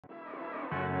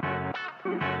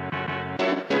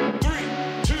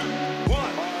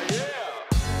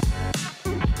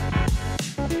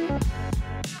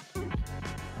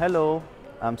Hello,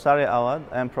 I'm Sari Awad.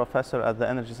 I'm professor at the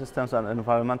Energy Systems and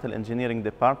Environmental Engineering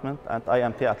Department at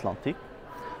IMT Atlantique,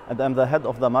 and I'm the head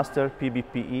of the Master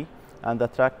PBPE and the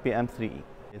track PM3E.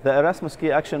 The Erasmus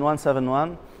Key Action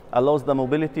 171 allows the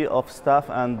mobility of staff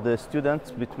and the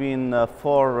students between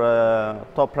four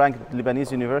top-ranked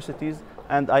Lebanese universities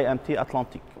and IMT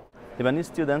Atlantique. Lebanese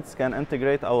students can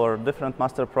integrate our different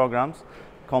master programs,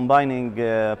 combining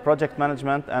project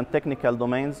management and technical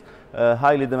domains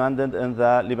highly demanded in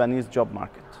the Lebanese job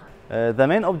market. The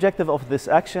main objective of this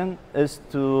action is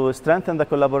to strengthen the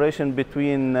collaboration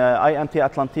between IMT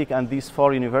Atlantique and these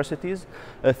four universities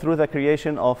through the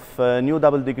creation of new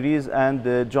double degrees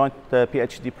and joint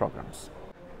PhD programs.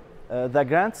 The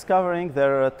grants covering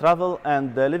their travel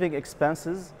and living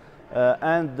expenses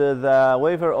and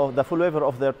the full waiver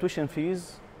of their tuition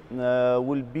fees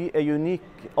will be a unique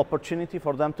opportunity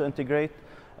for them to integrate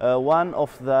one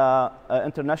of the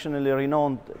internationally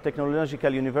renowned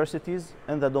technological universities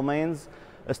in the domains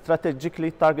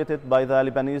strategically targeted by the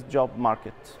Lebanese job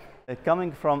market.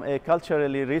 Coming from a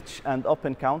culturally rich and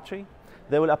open country,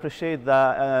 they will appreciate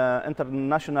the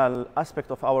international aspect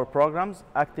of our programs,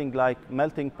 acting like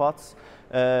melting pots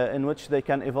in which they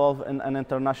can evolve in an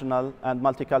international and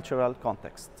multicultural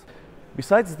context.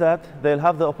 Besides that, they'll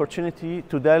have the opportunity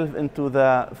to delve into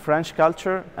the French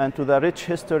culture and to the rich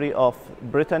history of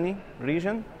Brittany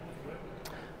region.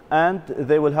 And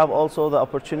they will have also the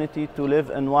opportunity to live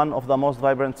in one of the most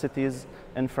vibrant cities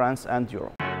in France and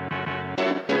Europe. 3,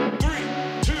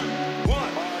 2, 1.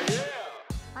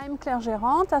 I'm Claire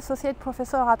Gérant, Associate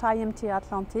Professor at IMT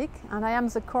Atlantique, and I am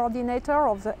the coordinator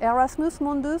of the Erasmus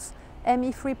Mundus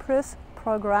ME3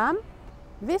 program.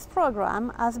 This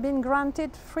program has been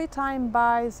granted free time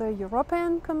by the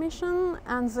European Commission,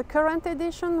 and the current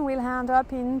edition will end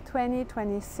up in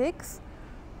 2026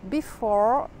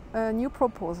 before a new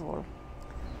proposal.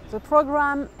 The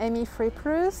program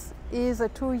ME3 is a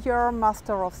 2-year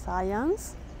Master of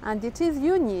Science, and it is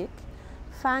unique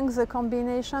thanks to the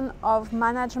combination of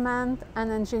management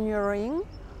and engineering,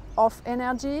 of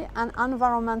energy and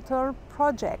environmental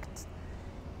projects.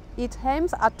 It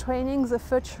aims at training the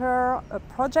future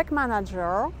project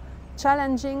manager,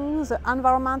 challenging the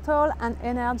environmental and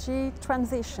energy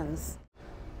transitions.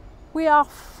 We are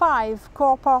 5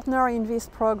 core partners in this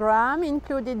program,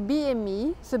 including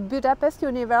BME, the Budapest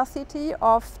University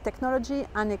of Technology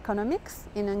and Economics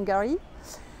in Hungary,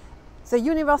 the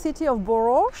University of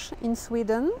Borås in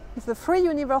Sweden, the Free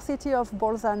University of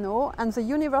Bolzano, and the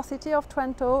University of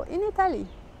Trento in Italy.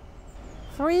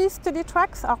 3 study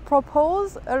tracks are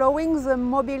proposed, allowing the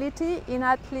mobility in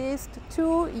at least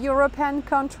 2 European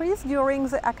countries during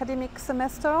the academic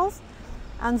semesters,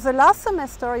 and the last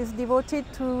semester is devoted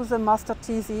to the master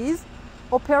thesis,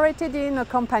 operated in a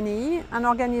company, an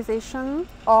organization,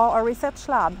 or a research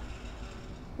lab.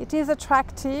 It is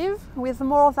attractive, with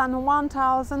more than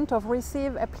 1,000 of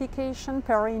received applications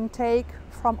per intake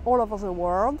from all over the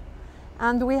world,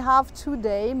 and we have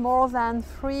today more than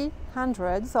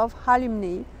 300 of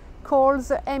alumni called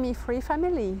the ME3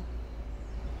 family.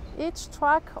 Each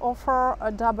track offers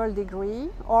a double degree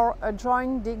or a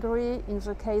joint degree in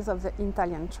the case of the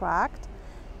Italian track.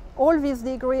 All these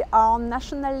degrees are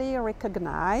nationally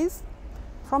recognized.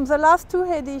 From the last 2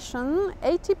 editions,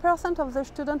 80% of the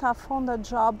students have found a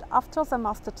job after the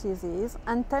master thesis,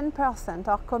 and 10%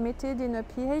 are committed in a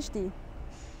PhD.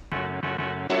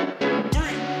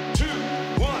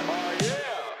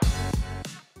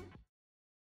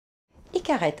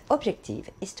 ICARET objective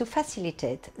is to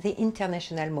facilitate the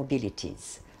international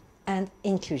mobilities and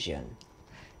inclusion,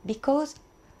 because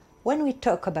when we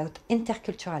talk about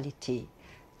interculturality,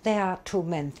 there are 2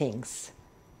 main things: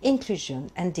 inclusion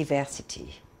and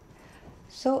diversity.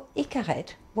 So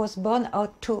ICARET was born out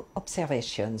of 2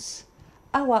 observations.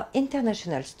 Our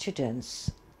international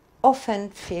students often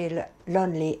feel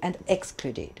lonely and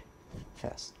excluded,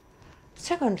 first.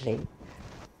 Secondly,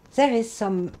 there is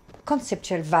some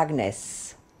conceptual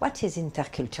vagueness. What is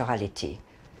interculturality?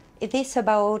 Is this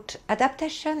about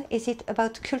adaptation? Is it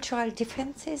about cultural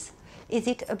differences? Is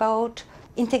it about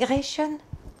integration?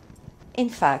 In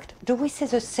fact, do we say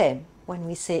the same when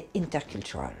we say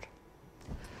intercultural?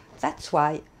 That's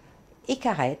why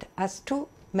ICARET has 2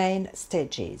 main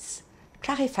stages: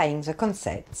 clarifying the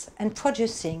concepts and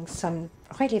producing some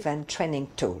relevant training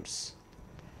tools.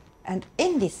 And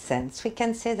in this sense, we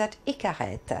can say that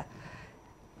ICARET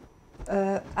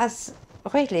has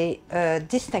really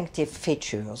distinctive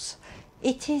features.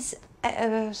 It is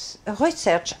a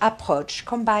research approach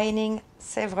combining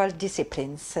several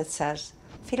disciplines such as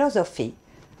philosophy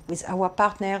with our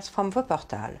partners from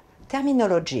Wuppertal,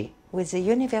 terminology with the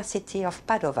University of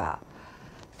Padova,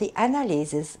 the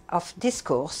analysis of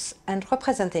discourse and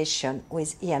representation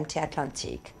with IMT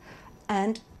Atlantique,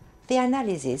 and the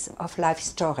analysis of life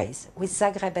stories with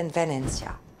Zagreb and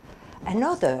Valencia.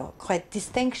 Another great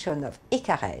distinction of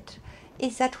ICARET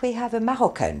is that we have a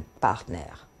Moroccan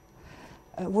partner,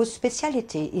 whose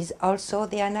specialty is also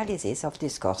the analysis of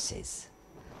discourses,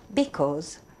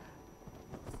 because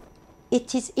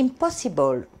it is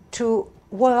impossible to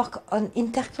work on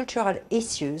intercultural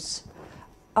issues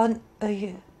on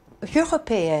a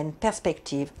European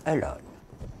perspective alone.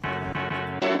 3,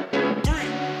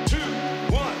 2,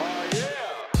 1.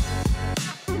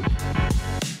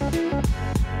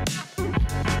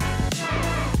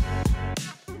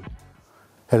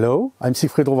 Hello, I'm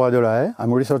Siegfried Rovard-Delahaye.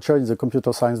 I'm a researcher in the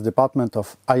Computer Science Department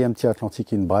of IMT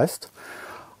Atlantique in Brest.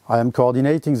 I am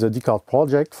coordinating the DECART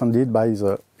project funded by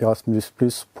the Erasmus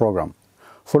Plus program.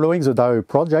 Following the DAE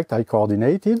project I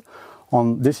coordinated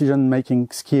on decision-making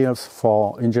skills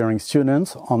for engineering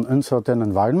students on uncertain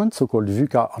environments, so-called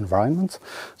VUCA environments,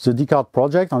 the DECART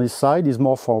project on this side is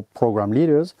more for program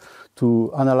leaders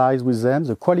to analyze with them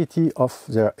the quality of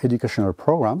their educational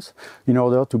programs in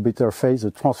order to better face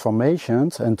the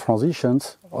transformations and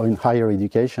transitions in higher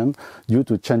education due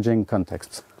to changing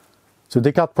contexts. The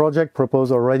DECART project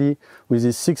proposed already with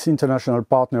its 6 international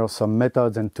partners some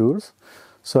methods and tools.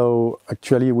 So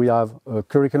actually we have a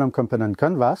curriculum component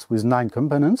canvas with 9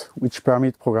 components which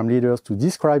permit program leaders to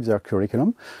describe their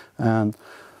curriculum and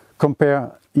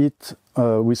compare it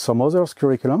with some others'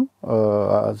 curriculum.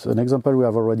 As an example, we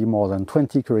have already more than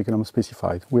 20 curriculum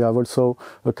specified. We have also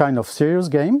a kind of serious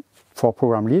game for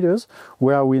program leaders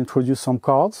where we introduce some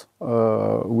cards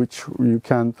which you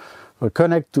can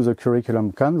connect to the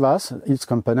curriculum canvas, its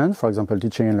component, for example,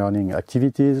 teaching and learning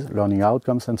activities, learning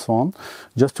outcomes, and so on,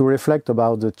 just to reflect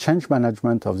about the change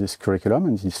management of this curriculum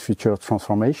and these future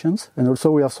transformations. And also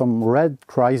we have some red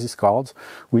crisis cards,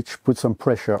 which put some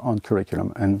pressure on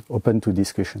curriculum and open to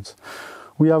discussions.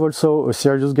 We have also a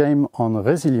serious game on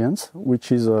resilience,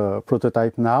 which is a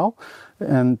prototype now,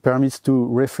 and permits to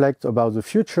reflect about the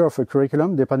future of a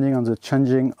curriculum depending on the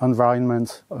changing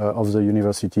environment of the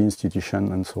university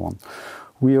institution and so on.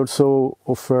 We also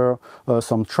offer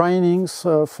some trainings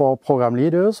for program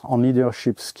leaders on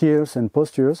leadership skills and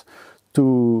postures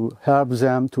to help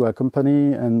them to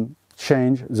accompany and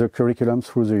change the curriculum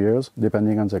through the years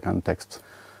depending on the context.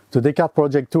 The DECART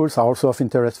project tools are also of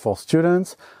interest for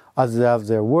students, as they have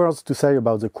their words to say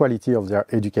about the quality of their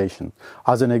education.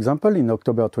 As an example, in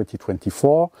October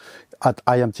 2024, at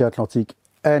IMT Atlantique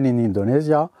and in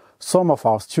Indonesia, some of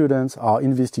our students are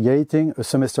investigating a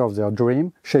semester of their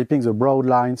dream, shaping the broad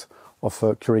lines of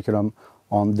a curriculum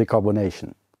on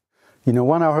decarbonation. In a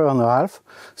 1 hour and a half,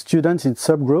 students in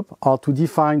subgroup are to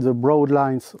define the broad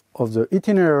lines of the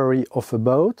itinerary of a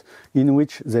boat in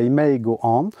which they may go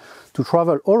on to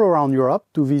travel all around Europe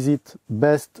to visit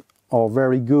best or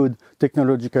very good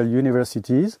technological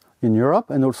universities in Europe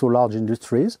and also large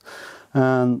industries.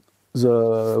 And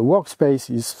the workspace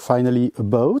is finally a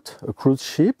boat, a cruise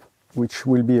ship, which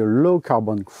will be a low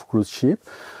carbon cruise ship,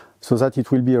 so that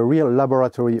it will be a real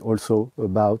laboratory also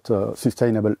about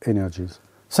sustainable energies.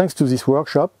 Thanks to this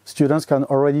workshop, students can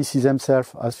already see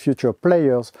themselves as future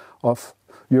players of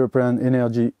European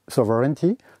energy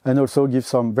sovereignty and also give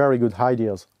some very good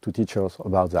ideas to teachers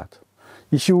about that.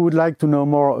 If you would like to know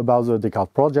more about the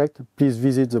DECART project, please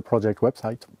visit the project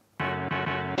website. 3,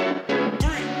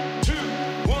 2,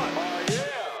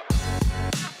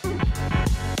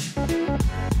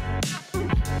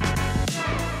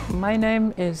 1. My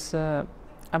name is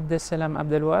Abdesalam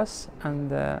Abdelwas,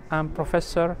 and I'm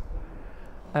professor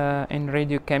in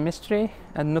radiochemistry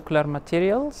and nuclear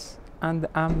materials, and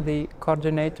I'm the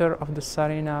coordinator of the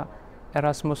SARENA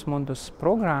Erasmus Mundus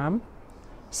program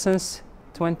since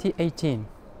 2018.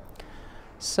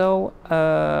 So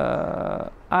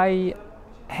I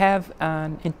have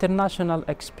an international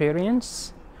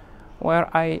experience where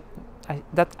I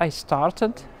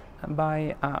started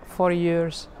by 4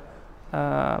 years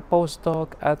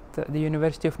postdoc at the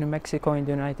University of New Mexico in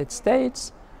the United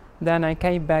States. Then I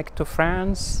came back to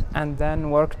France and then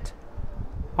worked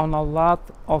on a lot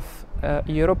of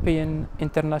European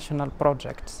international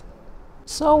projects.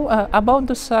 So about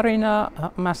the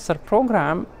SARENA Master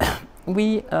program,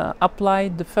 we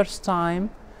applied the first time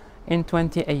in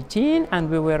 2018 and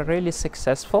we were really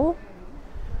successful.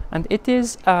 And it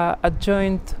is a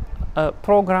joint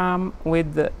program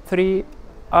with 3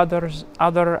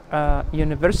 other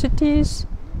universities.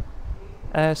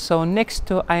 So next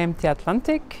to IMT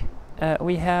Atlantique,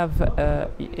 we have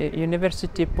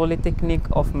University Polytechnic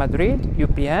of Madrid,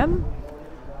 UPM.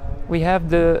 We have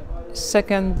the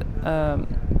second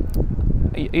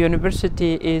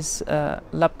university is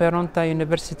Lappeenranta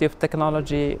University of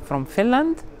Technology from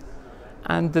Finland,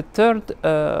 and the third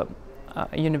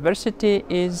university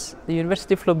is the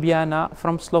University of Ljubljana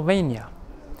from Slovenia.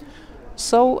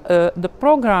 So the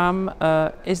program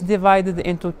is divided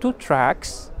into two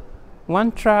tracks.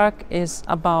 One track is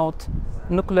about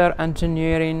nuclear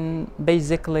engineering,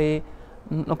 basically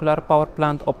nuclear power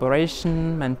plant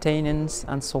operation, maintenance,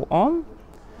 and so on.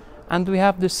 And we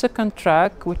have the second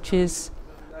track, which is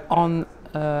on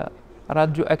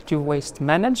radioactive waste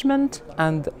management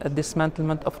and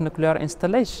dismantlement of nuclear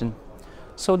installation.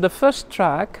 So the first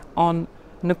track on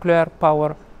nuclear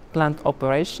power plant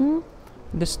operation,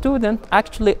 the student,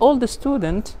 actually all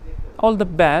the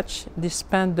batch, they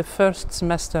spend the first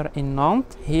semester in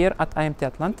Nantes, here at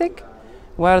IMT Atlantique,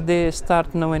 where they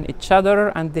start knowing each other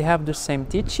and they have the same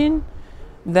teaching.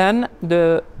 Then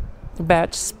the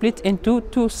batch split into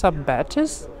two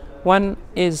sub-batches. One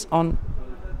is on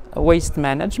waste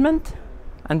management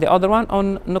and the other one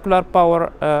on nuclear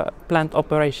power plant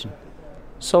operation.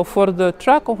 So for the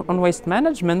track on waste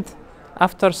management,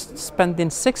 after spending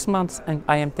 6 months in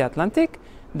IMT Atlantique,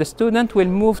 the student will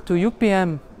move to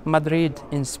UPM Madrid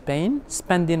in Spain,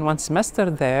 spending 1 semester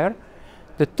there.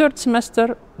 The third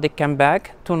semester, they come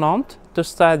back to Nantes to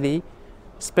study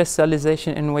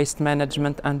specialization in waste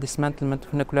management and dismantlement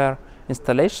of nuclear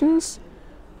installations.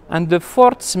 And the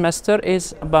fourth semester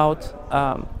is about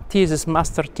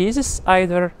master thesis,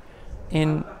 either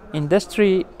in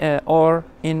industry or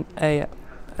in a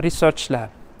research lab.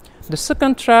 The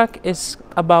second track is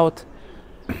about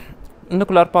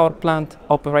nuclear power plant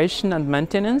operation and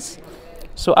maintenance.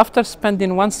 So after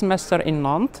spending 1 semester in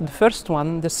Nantes, the first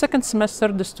one, the second semester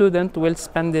the student will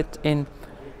spend it in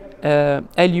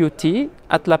LUT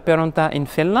at Lappeenranta in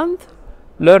Finland,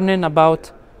 learning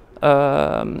about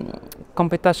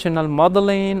computational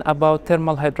modeling, about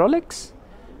thermal hydraulics.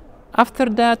 After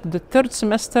that, the third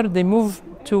semester they move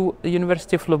to the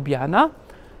University of Ljubljana,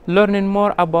 learning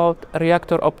more about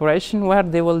reactor operation, where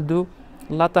they will do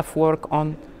a lot of work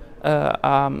on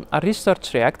a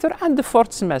research reactor. And the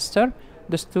fourth semester,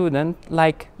 the student,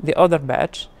 like the other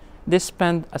batch, they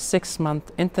spend a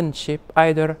 6-month internship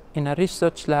either in a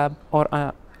research lab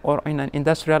or in an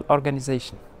industrial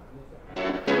organization.